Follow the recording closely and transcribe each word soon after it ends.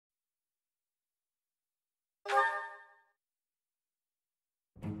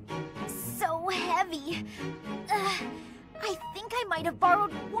heavy. I think I might have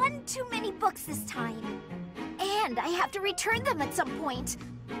borrowed one too many books this time. And I have to return them at some point.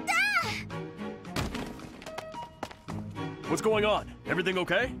 Ah! What's going on? Everything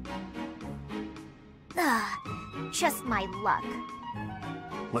okay? Just my luck.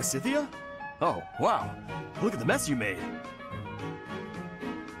 Lysithea? Oh, wow. Look at the mess you made.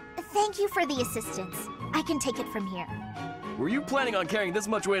 Thank you for the assistance. I can take it from here. Were you planning on carrying this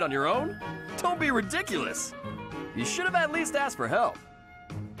much weight on your own? Don't be ridiculous. You should have at least asked for help.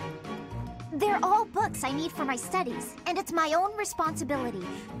 They're all books I need for my studies, and it's my own responsibility.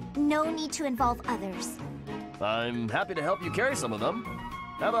 No need to involve others. I'm happy to help you carry some of them.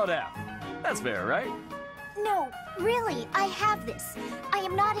 How about half? That's fair, right? No, really, I have this. I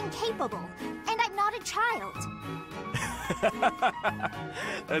am not incapable, and I'm not a child.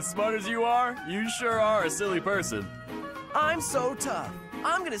 As smart as you are, you sure are a silly person. I'm so tough.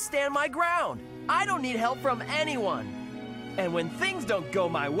 I'm gonna stand my ground. I don't need help from anyone. And when things don't go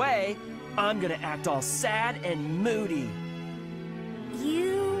my way, I'm gonna act all sad and moody.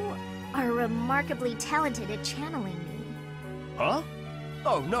 You are remarkably talented at channeling me. Huh?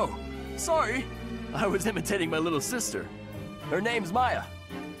 Oh, no. Sorry. I was imitating my little sister. Her name's Maya.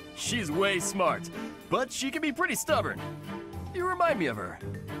 She's way smart, but she can be pretty stubborn. You remind me of her.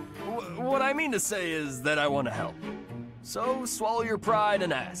 What I mean to say is that I want to help. So swallow your pride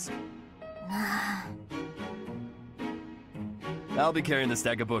and ask. I'll be carrying the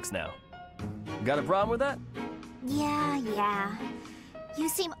stack of books now. Got a problem with that? Yeah. You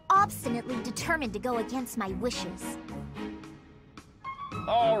seem obstinately determined to go against my wishes.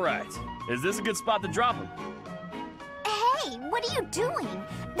 All right. Is this a good spot to drop them? Hey, what are you doing?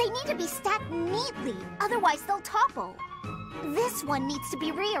 They need to be stacked neatly, otherwise they'll topple. This one needs to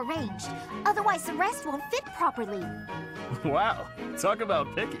be rearranged, otherwise the rest won't fit properly. Wow, talk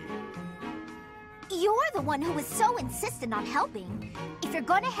about picky. You're the one who was so insistent on helping. If you're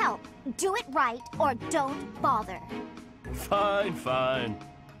gonna help, do it right or don't bother. Fine.